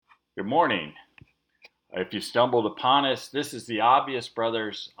Good morning. If you stumbled upon us, this is the Obvious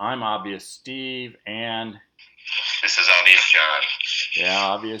Brothers. I'm Obvious Steve, and This is Obvious John.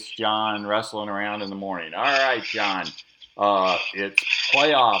 Obvious John wrestling around in the morning. All right, John. It's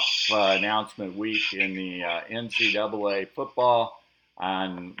playoff announcement week in the NCAA football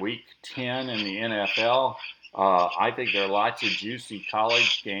on week 10 in the NFL. I think there are lots of juicy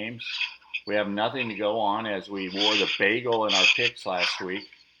college games. We have nothing to go on as we wore the bagel in our picks last week.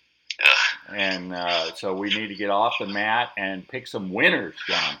 And so we need to get off the mat and pick some winners,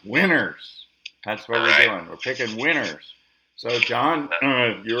 John. Winners. That's what we're doing. We're picking winners. So, John,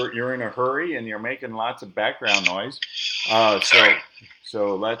 you're in a hurry and you're making lots of background noise.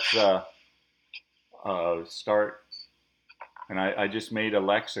 So let's start. And I just made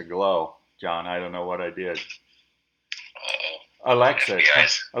Alexa glow, John. I don't know what I did. Alexa,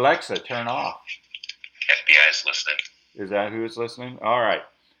 turn off. FBI's listening. Is that who's listening? All right.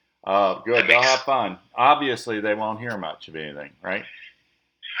 Good. They'll have fun. Obviously, they won't hear much of anything, right?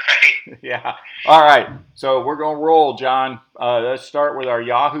 Right. Yeah. All right. So we're going to roll, John. Let's start with our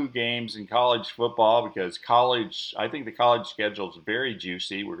Yahoo games in college football because I think the college schedule is very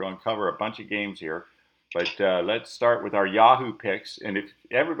juicy. We're going to cover a bunch of games here. But let's start with our Yahoo picks. And if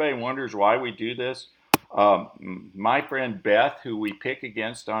everybody wonders why we do this, my friend Beth, who we pick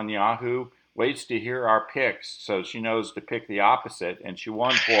against on Yahoo, waits to hear our picks, so she knows to pick the opposite, and she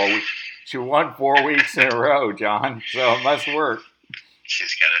won 4 weeks. She won 4 weeks in a row, John. So it must work.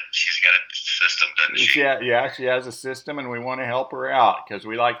 She's got a system, doesn't she? Yeah, she has a system, and we want to help her out because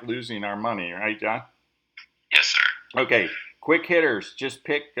we like losing our money, right, John? Yes, sir. Okay, quick hitters. Just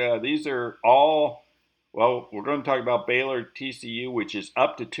pick. These are all. Well, we're going to talk about Baylor TCU, which is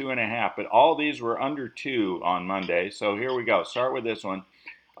up to 2.5, but all these were under 2 on Monday. So here we go. Start with this one.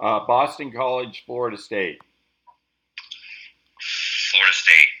 Boston College, Florida State. Florida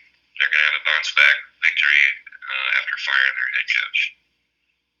State, they're going to have a bounce-back victory after firing their head coach.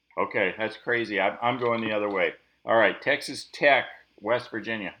 Okay, that's crazy. I'm going the other way. All right, Texas Tech, West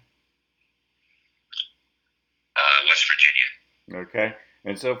Virginia. West Virginia. Okay,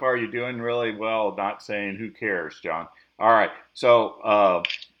 and so far you're doing really well not saying who cares, John. All right, so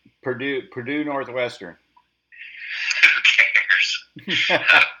Purdue Northwestern. Who cares?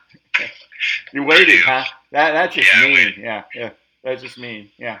 You waited, Purdue. huh? That's just mean. Wait. Yeah, that's just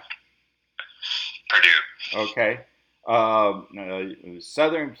mean. Yeah. Purdue. Okay.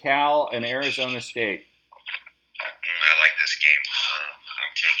 Southern Cal and Arizona State. I like this game.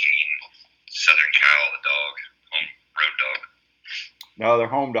 I'm taking Southern Cal, the road dog. No, they're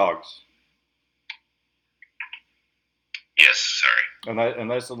home dogs. Yes, sorry.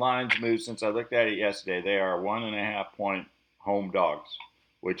 Unless the lines move since I looked at it yesterday, they are 1.5 point home dogs,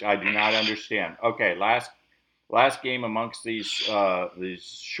 which I do not understand. Okay, last game amongst these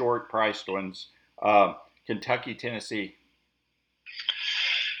short priced ones, Kentucky, Tennessee.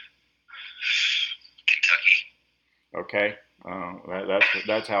 Kentucky. Okay,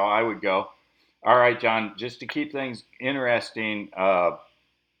 that's how I would go. All right, John. Just to keep things interesting,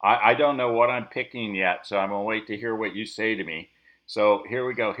 I don't know what I'm picking yet, so I'm gonna wait to hear what you say to me. So here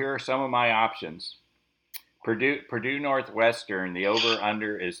we go. Here are some of my options. Purdue Northwestern. The over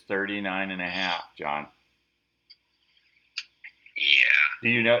under is 39.5. John. Yeah. Do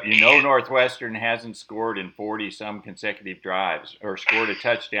you know Northwestern hasn't scored in 40 some consecutive drives or scored a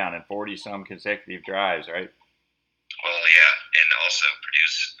touchdown in 40 some consecutive drives, right? Well, yeah, and also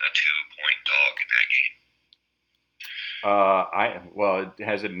Purdue's a 2-point dog in that game.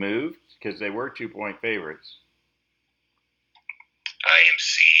 Has it moved? Because they were 2-point favorites. I am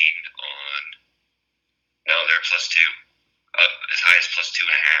seeing they're +2, as high as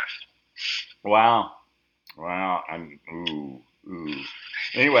 +2.5. Wow. Ooh.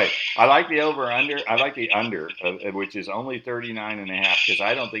 Anyway, I like the over/under. I like the under, which is only 39.5, because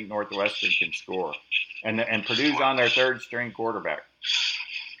I don't think Northwestern can score, and Purdue's on their third string quarterback.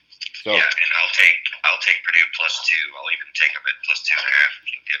 So yeah, and I'll take Purdue +2. I'll even take them at +2.5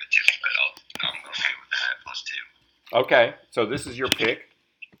 if you'll give it to me, but I'm okay with that at +2. Okay, so this is your pick.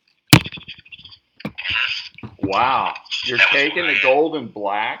 Wow, you're taking the gold and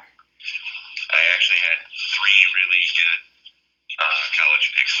black. I actually had 3 really good college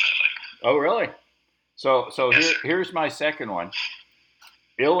picks that I liked. Oh, really? So Yes, here's my second one.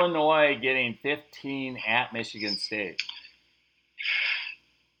 Illinois getting 15 at Michigan State.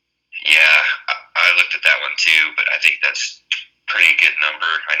 Yeah, I looked at that one too, but I think that's a pretty good number.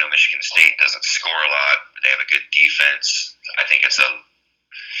 I know Michigan State doesn't score a lot, but they have a good defense. I think it's the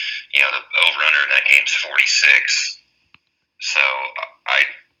over-under in that game's 46. So I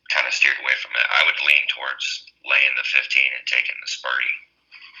kind of steered away from it. I would lean towards laying the 15 and taking the Sparty.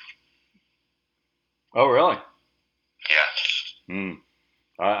 Oh, really? Yeah. Hmm.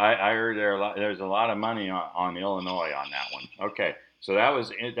 I heard there's a lot of money on Illinois on that one. Okay, so that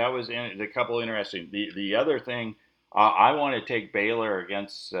was a couple interesting. The other thing, I want to take Baylor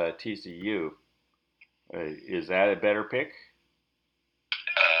against TCU. Is that a better pick?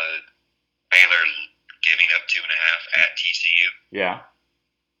 Uh, Baylor giving up 2.5 at TCU. Yeah.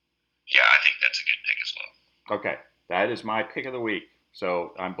 Yeah, I think that's a good pick as well. Okay, that is my pick of the week.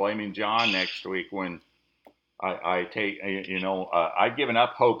 So I'm blaming John next week when I take, I've given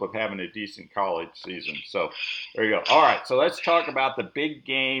up hope of having a decent college season. So there you go. All right, so let's talk about the big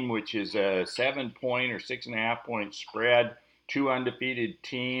game, which is a 7 point or 6.5 point spread. Two undefeated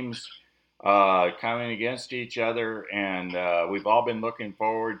teams coming against each other, and we've all been looking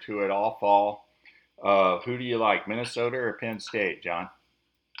forward to it all fall. Who do you like, Minnesota or Penn State, John?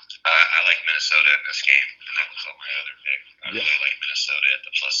 I like Minnesota in this game, and that was on my other pick. I Yeah. really like Minnesota at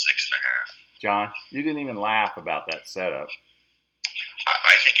the +6.5. John, you didn't even laugh about that setup.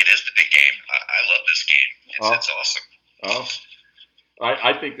 I think it is the big game. I love this game. It's awesome.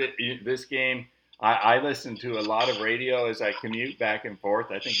 I think that this game, I listen to a lot of radio as I commute back and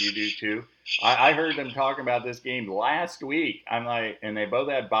forth. I think you do too. I heard them talking about this game last week. I'm like, and they both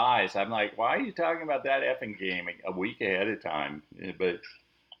had buys. I'm like, why are you talking about that effing game a week ahead of time? But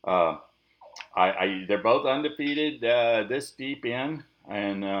uh, they're both undefeated this deep in,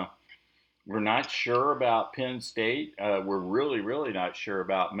 and we're not sure about Penn State. We're really, really not sure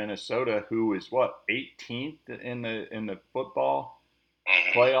about Minnesota, who is what 18th in the football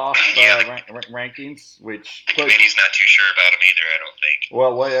playoff rankings. Which the committee's not too sure about them either. I don't think.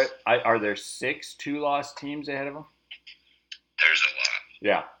 Well, are there 6 2-loss teams ahead of them? There's a lot.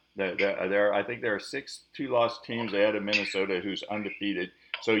 Yeah, there. I think there are 6 2-loss teams ahead of Minnesota, who's undefeated.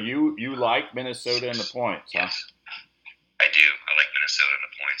 So you like Minnesota in the points, huh? Yes. I do. I like Minnesota in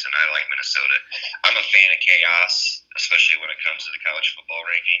the points, and I like Minnesota. I'm a fan of chaos, especially when it comes to the college football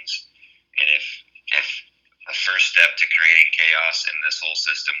rankings. And if the first step to creating chaos in this whole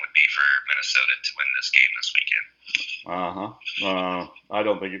system would be for Minnesota to win this game this weekend. I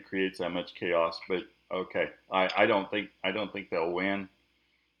don't think it creates that much chaos, but okay. I don't think they'll win.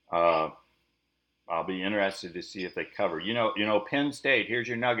 I'll be interested to see if they cover. Penn State. Here's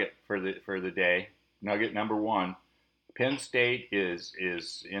your nugget for the day. Nugget number 1. Penn State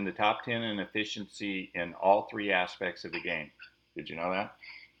is in the top 10 in efficiency in all 3 aspects of the game. Did you know that?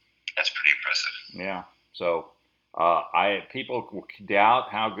 That's pretty impressive. Yeah. So people doubt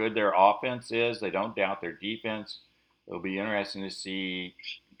how good their offense is. They don't doubt their defense. It'll be interesting to see.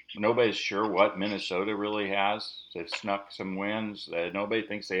 Nobody's sure what Minnesota really has. They've snuck some wins. Nobody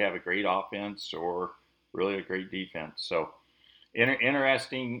thinks they have a great offense or really a great defense. So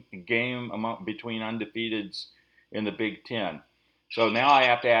interesting game between undefeateds in the Big Ten. So now I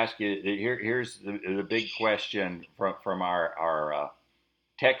have to ask you. Here's the big question from our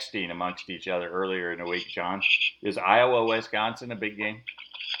texting amongst each other earlier in the week, John. Is Iowa-Wisconsin a big game?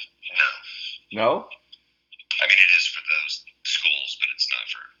 No. No? I mean, it is for those schools, but it's not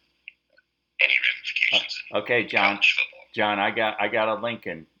for any ramifications. Okay, John. College football. John, I got a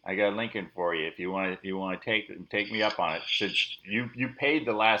Lincoln. I got a Lincoln for you if you want to take me up on it. Since you paid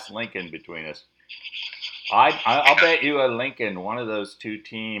the last Lincoln between us. I'll bet you a Lincoln. One of those 2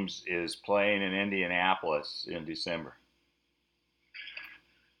 teams is playing in Indianapolis in December.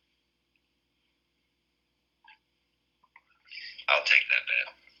 I'll take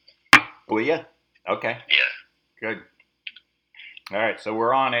that bet. Will you? Okay. Yeah. Good. All right, so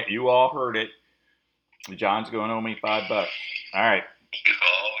we're on it. You all heard it. John's going to owe me $5. All right.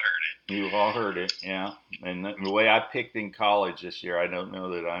 You all heard it. Yeah. And the way I picked in college this year, I don't know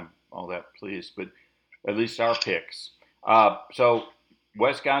that I'm all that pleased, but at least our picks. So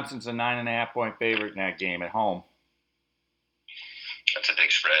Wisconsin's a 9.5-point favorite in that game at home. That's a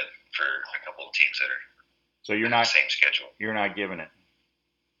big spread for a couple of teams that are. So you're not same schedule. You're not giving it.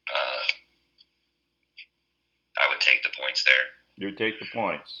 I would take the points there. You would take the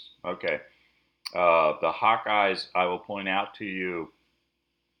points. Okay. The Hawkeyes, I will point out to you,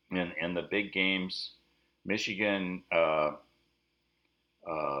 in the big games, Michigan. I'm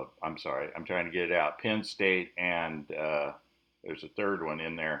sorry, I'm trying to get it out. Penn State and there's a third one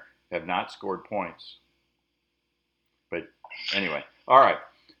in there have not scored points. But anyway, all right.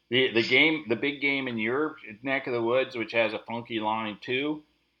 The big game in your neck of the woods, which has a funky line too.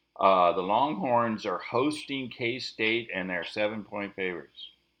 The Longhorns are hosting K-State, and they're 7-point favorites.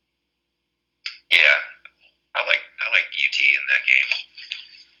 Yeah, I like UT in that game.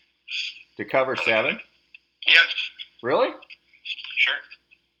 To cover 7? Yeah. Really?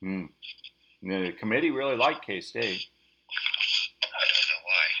 Sure. The committee really liked K-State. I don't know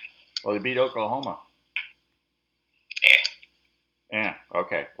why. Well, they beat Oklahoma.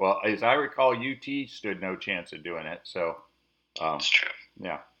 Okay. Well, as I recall, UT stood no chance of doing it. So, That's true.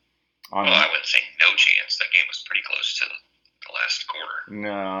 yeah. Well, I wouldn't say no chance. That game was pretty close to the last quarter.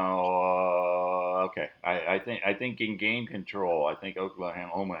 No. Okay. I think in game control, I think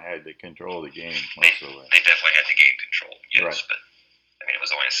Oklahoma had the control of the game most of the way. They definitely had the game control. Yes, right. But I mean, it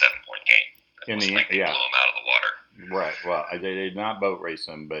was only a 7-point game. It wasn't like they blew them out of the water. Right. Well, they did not boat race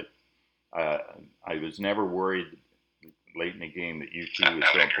them, but I was never worried late in the game that UT was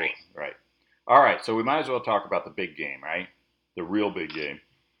going to pull. Right. All right. So we might as well talk about the big game, right? The real big game.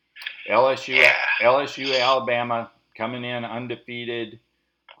 LSU, Alabama coming in undefeated.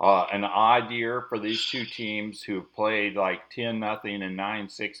 An odd year for these two teams who played like 10-0 and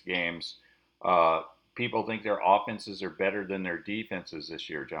 9-6 games. People think their offenses are better than their defenses this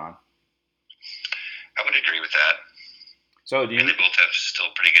year, John. I would agree with that. So they both have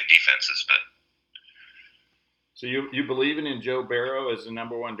still pretty good defenses, but. So you believing in Joe Burrow as the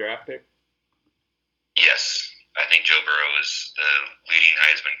number 1 draft pick? Yes. I think Joe Burrow is the leading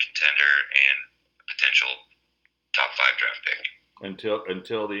Heisman contender and potential top 5 draft pick.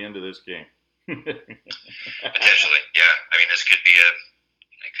 Until the end of this game. Potentially, yeah. I mean, this could be a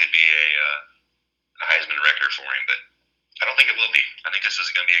Heisman record for him, but I don't think it will be. I think this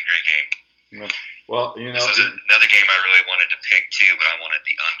is going to be a great game. Yeah. Well, this is another game I really wanted to pick too, but I wanted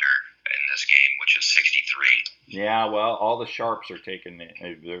the under in this game, which is 63. Yeah, well, all the sharps are taking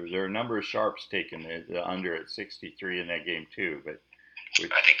there are a number of sharps taking the under at 63 in that game too, but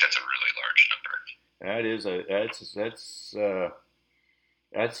I think that's a really large number.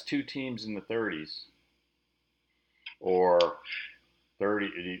 That's 2 teams in the 30s or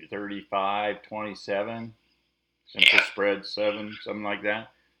 30, 35, 27, since the spread 7, something like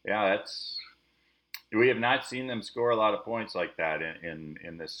that. Yeah, we have not seen them score a lot of points like that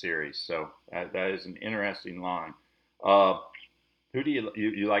in this series. So that is an interesting line. Who do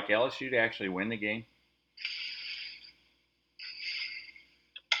you like LSU to actually win the game?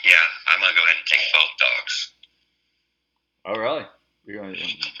 Yeah, I'm gonna go ahead and take both dogs. Oh, really?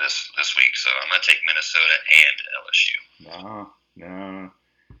 This week, so I'm gonna take Minnesota and LSU. No.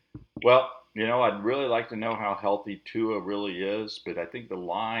 Well, I'd really like to know how healthy Tua really is, but I think the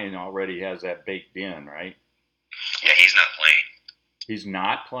line already has that baked in, right? Yeah, he's not playing. He's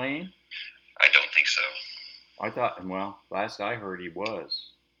not playing? I don't think so. I thought, well, last I heard he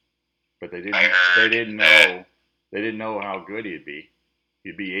was, but they didn't know how good he'd be.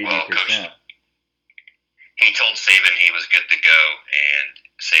 He'd be 80%. Well, Coach, he told Saban he was good to go, and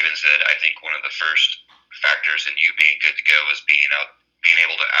Saban said, I think one of the first factors in you being good to go is being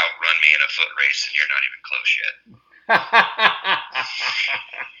able to outrun me in a foot race, and you're not even close yet.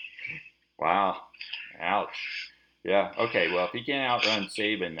 Wow. Ouch. Yeah. Okay. Well, if he can't outrun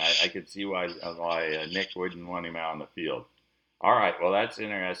Saban, I could see why Nick wouldn't want him out on the field. All right. Well, that's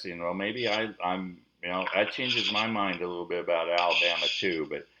interesting. Well, maybe I'm that changes my mind a little bit about Alabama too.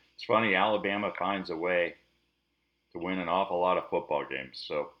 But it's funny, Alabama finds a way to win an awful lot of football games.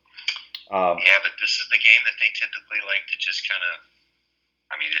 So. Yeah, but this is the game that they typically like to just kind of.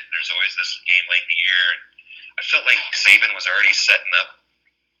 I mean, there's always this game late in the year. And I felt like Saban was already setting up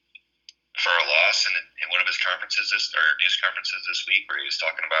for a loss in one of his conferences news conferences this week, where he was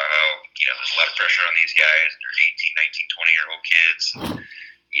talking about how there's a lot of pressure on these guys. They're 18, 19, 20-year-old kids.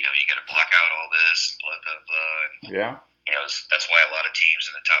 You got to block out all this, blah blah blah. And, yeah. That's why a lot of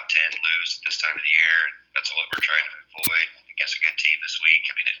teams in the top 10 lose at this time of the year. That's what we're trying to avoid against a good team this week.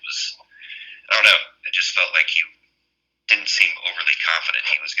 I mean, it was. I don't know. It just felt like he didn't seem overly confident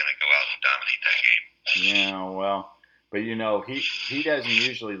he was going to go out and dominate that game. Yeah, well, but he doesn't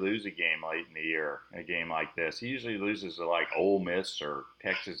usually lose a game late in the year. A game like this, he usually loses to like Ole Miss or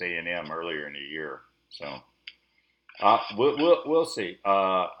Texas A&M earlier in the year. So we'll see.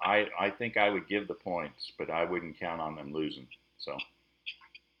 I think I would give the points, but I wouldn't count on them losing. So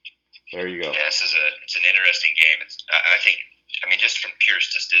there you go. Yeah, it's an interesting game. I think just from pure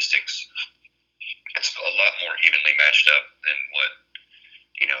statistics, it's a lot more evenly matched up than what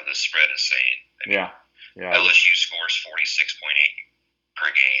the spread is saying. Yeah. LSU scores 46.8 per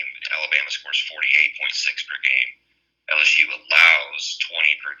game, and Alabama scores 48.6 per game. LSU allows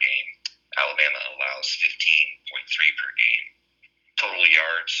 20 per game. Alabama allows 15.3 per game. Total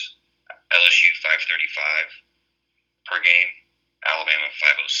yards, LSU 535 per game. Alabama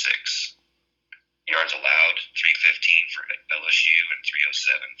 506. Yards allowed 315 for LSU and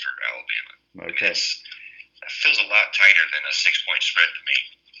 307 for Alabama. Okay. That feels a lot tighter than a 6-point spread to me.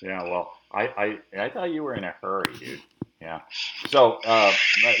 Yeah, well, I thought you were in a hurry, dude. Yeah. So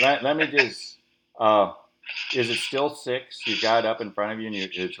let me just. Is it still 6? You got it up in front of you, and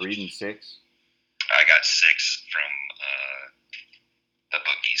it's reading 6. I got 6 from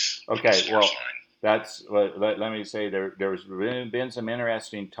Okay, well, that's let me say there's been some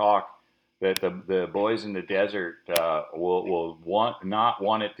interesting talk that the boys in the desert will not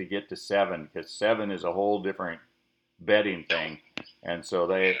want it to get to 7 because 7 is a whole different betting thing, and so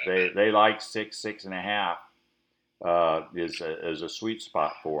they like 6.5 is a sweet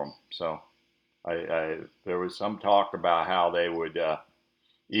spot for them. So there was some talk about how they would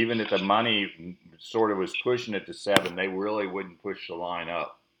even if the money sort of was pushing it to 7, they really wouldn't push the line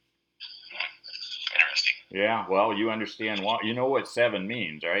up. Interesting. Yeah, well, you understand what 7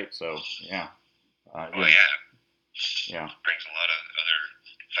 means, right? So yeah. Yeah. Yeah. It brings a lot of other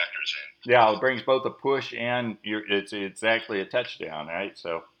factors in. Yeah, it brings both a push and it's actually a touchdown, right?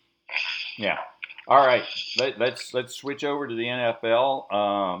 So yeah. All right, let's switch over to the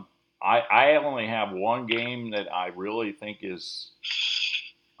NFL. I only have one game that I really think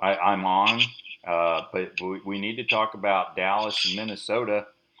I'm on, but we need to talk about Dallas and Minnesota.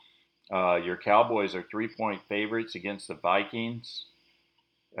 Your Cowboys are 3-point favorites against the Vikings.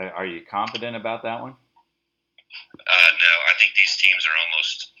 Are you confident about that one? No, I think these teams are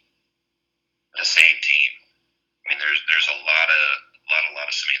almost the same team. I mean, there's a lot of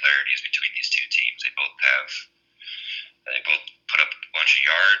similarities between these two teams. They both put up a bunch of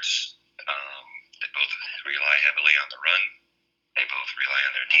yards. They both rely heavily on the run. They both rely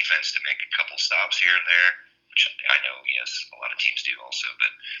on their defense to make a couple stops here and there, which I know, yes, a lot of teams do also.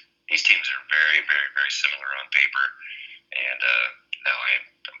 But these teams are very, very, very similar on paper. And no,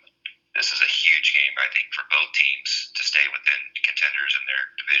 this is a huge game, I think, for both teams to stay within contenders in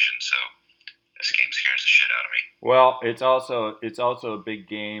their division. So this game scares the shit out of me. Well, it's also a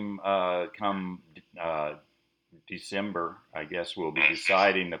big game come December. I guess we'll be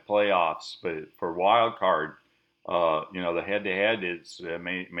deciding the playoffs, but for wild card, the head-to-head is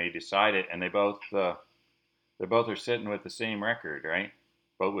may decide it, and they both are sitting with the same record, right?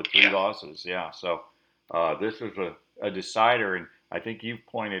 Both with 3 losses. Yeah, so this is a decider, and I think you've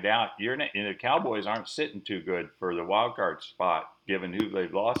pointed out the Cowboys aren't sitting too good for the wild card spot, given who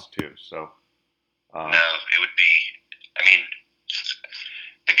they've lost to. So no, it would be. I mean,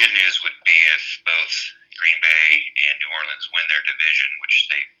 the good news would be if both Green Bay and New Orleans win their division, which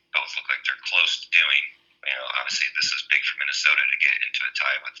they both look like they're close to doing. Obviously this is big for Minnesota to get into a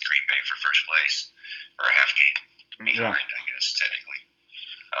tie with Green Bay for first place, or a half game behind, I guess, technically.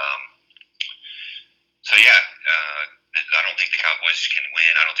 So yeah, I don't think the Cowboys can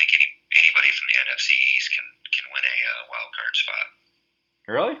win. I don't think anybody from the NFC East can win a wild card spot.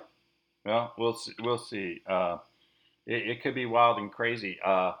 Really? Well, we'll see. It could be wild and crazy.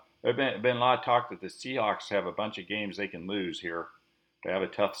 There's been a lot of talk that the Seahawks have a bunch of games they can lose here. They have a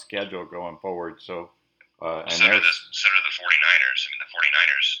tough schedule going forward. So and so do the 49ers. I mean, the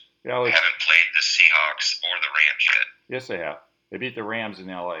 49ers haven't played the Seahawks or the Rams yet. Yes, they have. They beat the Rams in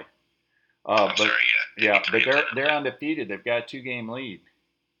L.A. But they're undefeated. They've got a 2-game lead.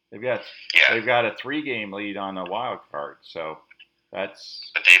 They've got a 3-game lead on the wild card. So that's.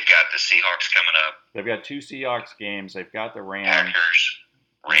 But they've got the Seahawks coming up. They've got 2 Seahawks games. They've got the Rams, Packers,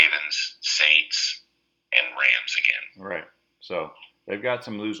 Ravens, Saints, and Rams again. Right. So they've got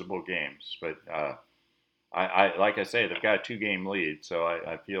some losable games, but I like I say, they've got a 2-game lead. So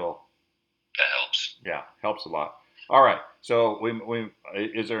I feel that helps. Yeah, helps a lot. All right. So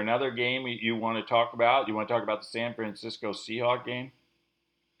is there another game you want to talk about? You want to talk about the San Francisco Seahawks game?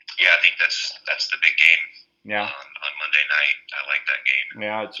 Yeah, I think that's the big game. Yeah. On Monday night, I like that game.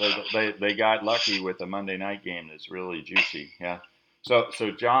 Yeah, they got lucky with the Monday night game. That's really juicy. Yeah. So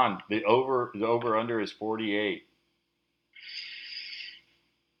John, the over under is 48.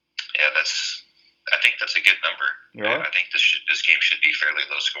 Yeah, I think that's a good number. Really? I think this game should be fairly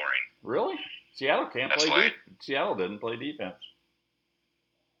low scoring. Really? Seattle can't play defense. Seattle didn't play defense.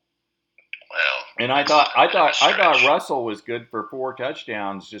 Well, and I thought Russell was good for 4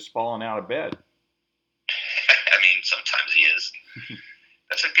 touchdowns just falling out of bed. I mean, sometimes he is.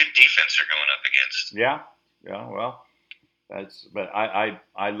 That's a good defense they're going up against. Yeah. Well, but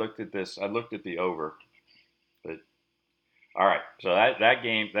I looked at this. I looked at the over. But all right, so that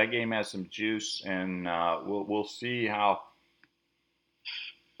game has some juice, and we'll see how.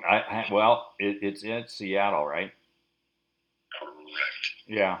 It's in Seattle, right? Correct.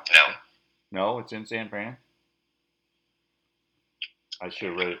 Yeah. No, it's in San Fran. I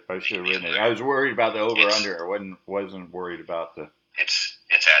should have written it. I was worried about the over/under. I wasn't worried about the. It's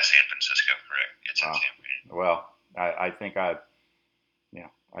at San Francisco, correct? It's at San Fran. Well, I think I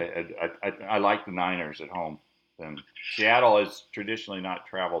like the Niners at home. And Seattle has traditionally not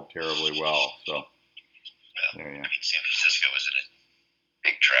traveled terribly well, so. There you go. I mean, San Francisco isn't a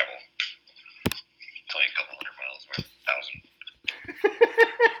big travel. It's only a couple hundred miles, or 1,000.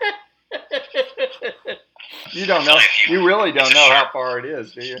 You don't know. You really don't know how far it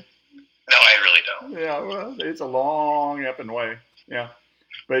is, do you? No, I really don't. Yeah, well, it's a long effing way. Yeah,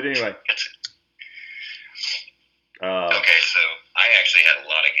 but anyway. Okay, so I actually had a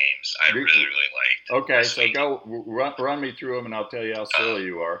lot of games I really liked. Okay, so go run me through them, and I'll tell you how silly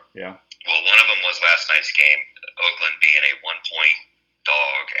you are. Yeah. Well, one of them was last night's game. Oakland being a 1-point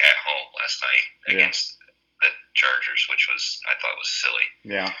dog at home last night against the Chargers, which I thought was silly.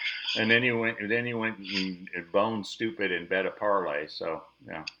 Yeah, and then you went and bone stupid and bet a parlay. So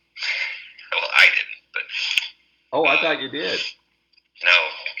yeah. Well, I didn't, but. Oh, I thought you did.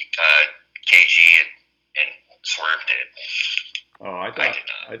 No, KG and Swerve did. Oh, I thought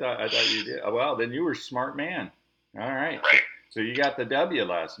you did. Oh, well, then you were a smart man. All right. Right. So you got the W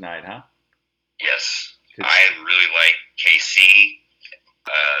last night, huh? Yes. I really like KC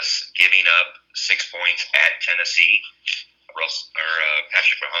giving up 6 points at Tennessee.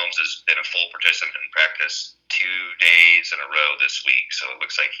 Patrick Mahomes has been a full participant in practice 2 days in a row this week, so it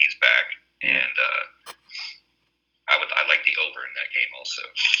looks like he's back. And I like the over in that game also.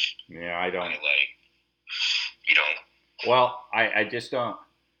 Yeah, I don't. You don't. Well, I just don't.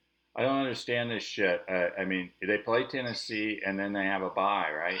 I don't understand this shit. I mean, they play Tennessee and then they have a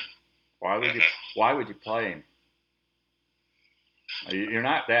bye, right? Why would you play him? You're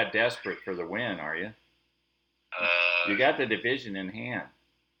not that desperate for the win, are you? You got the division in hand.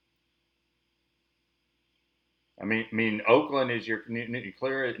 I mean, Oakland is your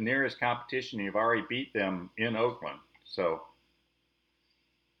nearest competition. You've already beat them in Oakland, so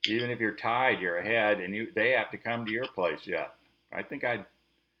even if you're tied, you're ahead, and they have to come to your place yet. I think I'd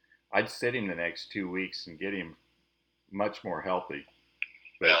sit him the next 2 weeks and get him much more healthy.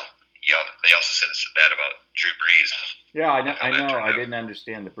 But, well, yeah, they also said that about Drew Brees. Yeah, I know. I didn't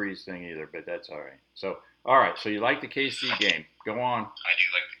understand the Brees thing either, but that's all right. So, all right. So you like the KC game? Go on. I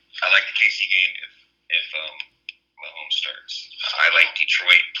like the KC game if Mahomes starts. I like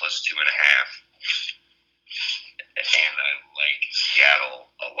Detroit plus 2.5. And I like Seattle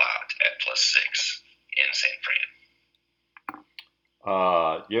a lot at plus 6 in San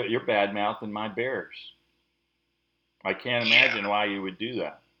Fran. You're bad mouthing my Bears. I can't imagine why you would do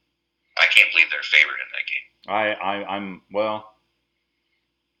that. I can't believe they're favored in that game.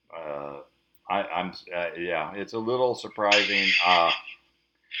 Yeah, it's a little surprising.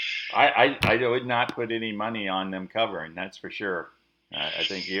 I would not put any money on them covering. That's for sure. I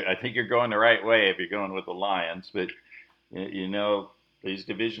think you're going the right way if you're going with the Lions, but these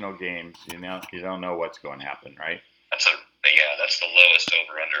divisional games, you don't know what's going to happen, right? That's the lowest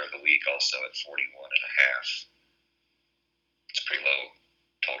over under of the week, also at 41.5. It's pretty low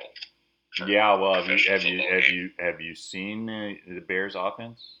total. Yeah, well, have you seen the Bears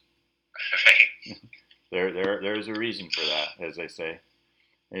offense? Right. There's a reason for that, as they say.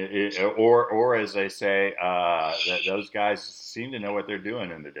 Or as they say, that those guys seem to know what they're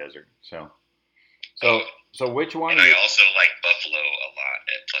doing in the desert. So which one? And I also like Buffalo a lot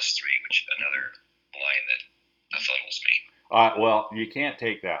at plus 3, which is another line that befuddles me. Well, you can't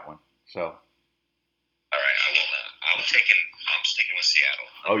take that one. So. All right, I will not. I'm sticking with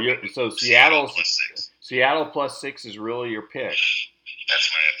Seattle. Seattle plus 6 is really your pick.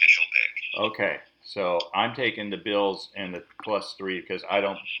 That's my official pick. Okay. So I'm taking the Bills and the plus 3 because I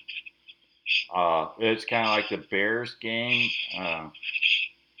don't. It's kind of like the Bears game.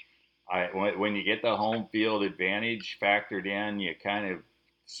 When you get the home field advantage factored in, you kind of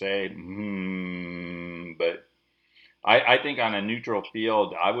say, but I think on a neutral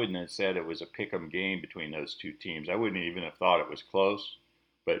field, I wouldn't have said it was a pick'em game between those two teams. I wouldn't even have thought it was close.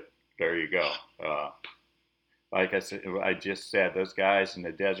 But there you go. Like I just said, those guys in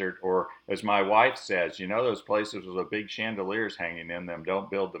the desert, or as my wife says, those places with the big chandeliers hanging in them don't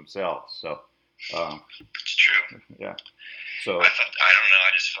build themselves. So, it's true. Yeah. So I don't know.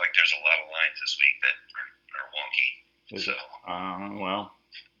 I just feel like there's a lot of lines this week that are wonky.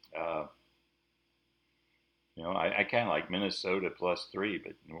 I kind of like Minnesota plus 3,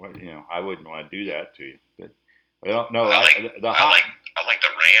 but I wouldn't want to do that to you. But I don't know. I like the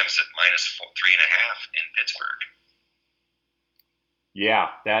Rams at minus 3.5 in Pittsburgh. Yeah,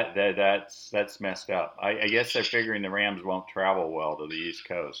 that's messed up. I guess they're figuring the Rams won't travel well to the East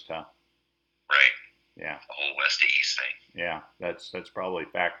Coast, huh? Right. Yeah. The whole west to east thing. Yeah, that's probably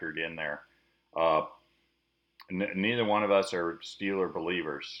factored in there. Neither one of us are Steeler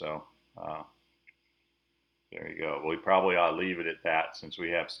believers, so there you go. We probably ought to leave it at that since we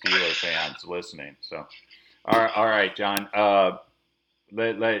have Steeler fans listening. So, all right, John.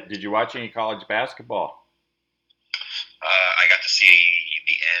 Did you watch any college basketball? I got to see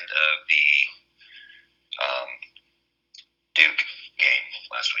the end of the Duke game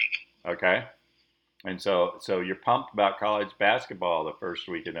last week. Okay. And so you're pumped about college basketball the first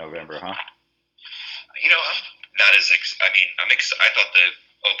week of November, huh? I'm not as I mean, I thought the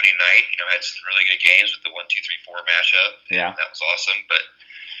opening night, had some really good games with the 1-2-3-4 matchup. Yeah, that was awesome. But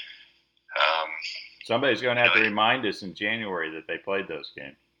somebody's going to have to remind us in January that they played those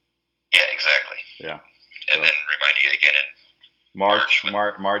games. Yeah, exactly. Yeah, and then remind you again in March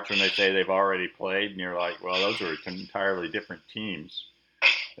when they say they've already played, and you're like, well, those are entirely different teams.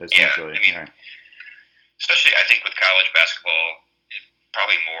 Essentially, yeah. Especially I think with college basketball,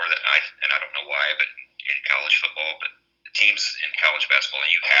 probably more than and I don't know why, but in college football, but the teams in college basketball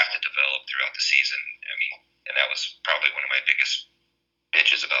you have to develop throughout the season. I mean, and that was probably one of my biggest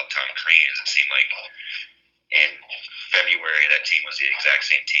bitches about Tom Crean is it seemed like in February that team was the exact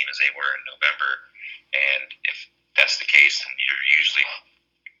same team as they were in November, and if that's the case, then you're usually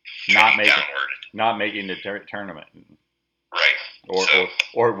not making the tournament, right?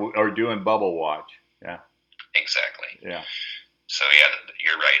 Or doing bubble watch, yeah, exactly, yeah. So yeah,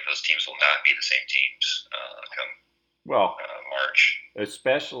 you're right. Those teams will not be the same teams come March.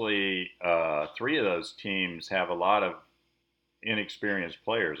 Especially 3 of those teams have a lot of inexperienced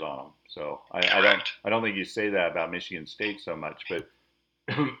players on them. So I don't think you say that about Michigan State so much, but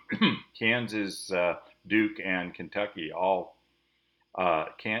Kansas, Duke, and Kentucky all.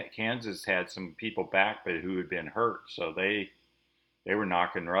 Kansas had some people back, but who had been hurt, so they were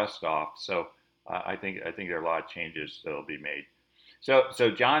knocking rust off. So I think there are a lot of changes that'll be made. So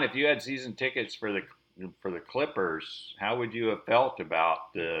John, if you had season tickets for the Clippers, how would you have felt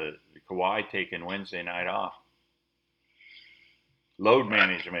about the Kawhi taking Wednesday night off? Load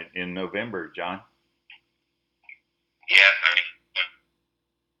management in November, John. Yeah, I mean, the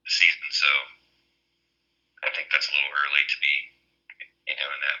season, so I think that's a little early to be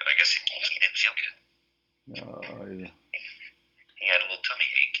doing that. But I guess he didn't feel good. He had a little tummy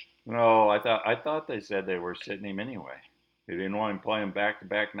ache. No, I thought they said they were sitting him anyway. They didn't want him playing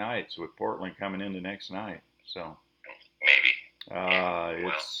back-to-back nights with Portland coming in the next night. So maybe. Well,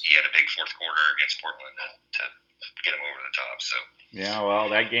 he had a big fourth quarter against Portland to get him over the top. So yeah, well,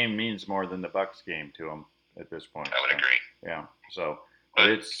 that game means more than the Bucks game to him at this point. I would agree. Yeah. So, but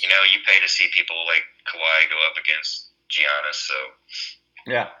it's you pay to see people like Kawhi go up against Giannis. So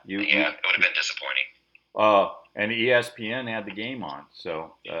yeah, it would have been disappointing. And ESPN had the game on,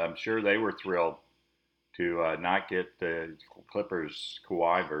 so I'm sure they were thrilled to not get the Clippers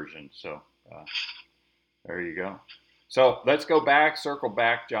Kawhi version. So there you go. So let's circle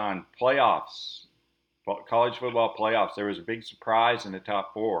back, John. Playoffs, college football playoffs. There was a big surprise in the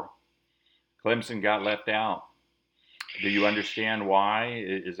top 4. Clemson got left out. Do you understand why?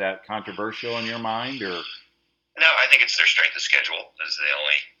 Is that controversial in your mind, or? No, I think it's their strength of schedule is the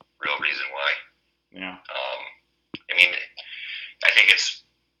only real reason why. Yeah. I mean, I think it's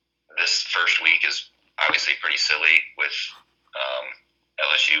this first week is obviously pretty silly with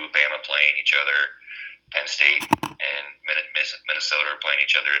LSU, Bama playing each other, Penn State and Minnesota are playing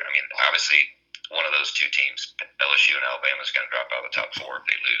each other. I mean, obviously one of those 2 teams, LSU and Alabama, is going to drop out of the top 4 if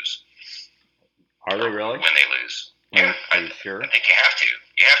they lose. Are they really? When they lose. Yeah, are you sure? I think you have to.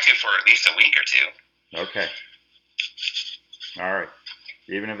 You have to for at least a week or 2. Okay. All right.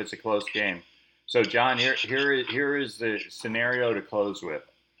 Even if it's a close game. So, John, here is the scenario to close with.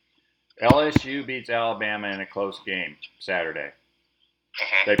 LSU beats Alabama in a close game Saturday.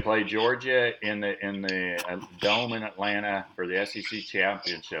 Mm-hmm. They play Georgia in the Dome in Atlanta for the SEC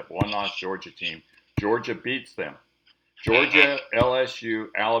championship. 1-loss Georgia team. Georgia beats them. Georgia, LSU,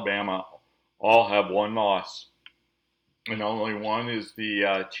 Alabama all have 1 loss, and only one is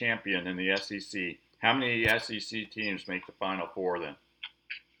the champion in the SEC. How many SEC teams make the Final 4 then?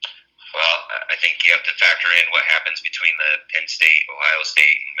 Well, I think you have to factor in what happens between the Penn State, Ohio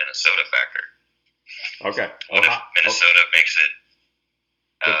State, and Minnesota factor. Okay. What if Minnesota makes it?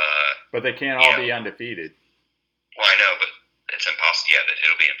 But they can't all be undefeated. Well, I know, but it's impossible. Yeah,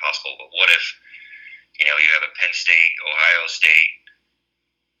 it'll be impossible. But what if, you have a Penn State, Ohio State,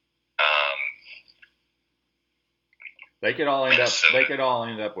 they could all end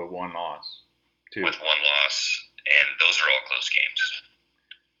up with 1 loss, too. With 1 loss, and those are all close games.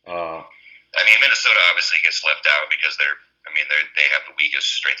 I mean, Minnesota obviously gets left out because they have the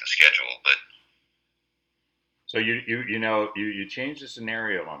weakest strength of schedule, but. So you change the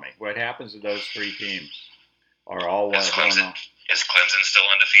scenario on me. What happens to those 3 teams? Are all 1 loss? Is Clemson still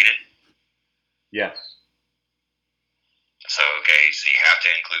undefeated? Yes. So you have to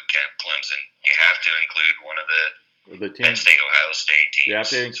include Clemson. You have to include one of the Penn State, Ohio State teams. You have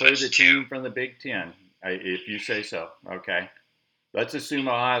to include the team from the Big Ten, if you say so. Okay. Let's assume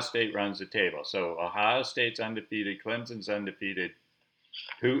Ohio State runs the table. So Ohio State's undefeated, Clemson's undefeated.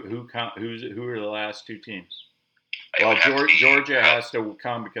 Who are the last two teams? It Well, would have to be, Georgia has to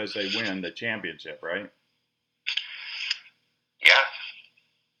come because they win the championship, right? Yeah.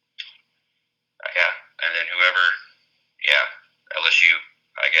 Yeah. And then whoever, LSU,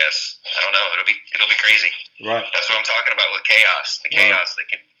 I guess. I don't know. It'll be crazy. Right. That's what I'm talking about with chaos. The chaos that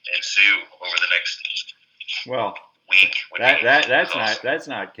can ensue over the next week. That's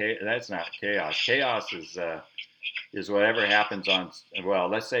not chaos. Chaos is whatever happens on. Well,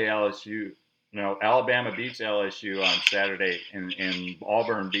 let's say LSU. No, Alabama beats LSU on Saturday, and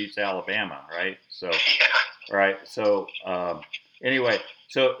Auburn beats Alabama, right? So, yeah. Right. So, anyway,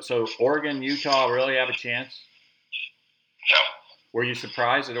 so Oregon, Utah really have a chance? No. Were you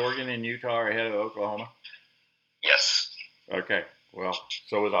surprised that Oregon and Utah are ahead of Oklahoma? Yes. Okay. Well,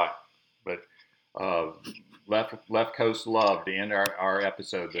 so was I. But left coast love to end our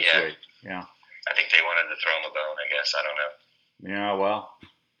episode this week. Yeah. I think they wanted to throw him a bone. I guess I don't know. Yeah. Well,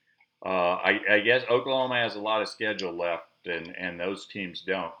 I guess Oklahoma has a lot of schedule left, and those teams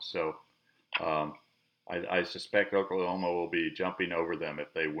don't. So I suspect Oklahoma will be jumping over them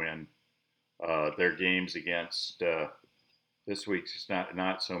if they win their games against this week's. It's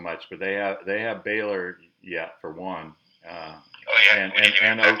not so much, but they have Baylor yet for one. And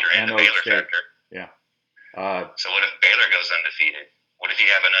Oak State. Factor. Yeah. So what if Baylor goes undefeated? What if you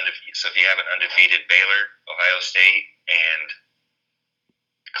have an undefeated Baylor, Ohio State, and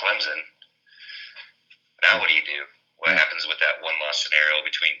Clemson? Now what do you do? What happens with that one-loss scenario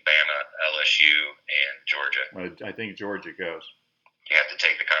between Bama, LSU, and Georgia? Well, I think Georgia goes. You have to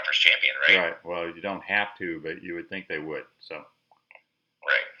take the conference champion, right? Right. Well, you don't have to, but you would think they would. So.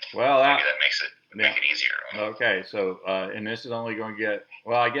 Right. Well, maybe that makes it easier. Okay. So, and this is only going to get.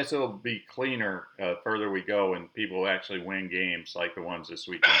 Well, I guess it'll be cleaner further we go, and people actually win games like the ones this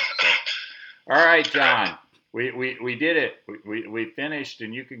weekend. So. All right, John. We did it. We finished,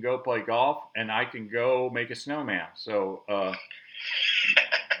 and you can go play golf, and I can go make a snowman. So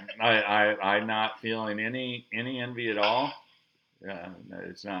I'm not feeling any envy at all.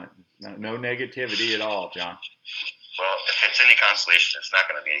 It's not no negativity at all, John. Well, if it's any consolation, it's not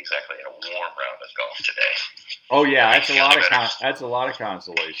going to be exactly a warm round of golf today. Oh yeah, that's a lot of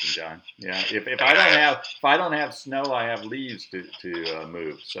consolation, John. Yeah, if I don't have snow, I have leaves to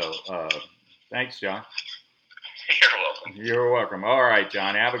move. So thanks, John. You're welcome. You're welcome. All right,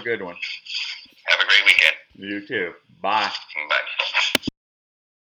 John. Have a good one. Have a great weekend. You too. Bye. Bye.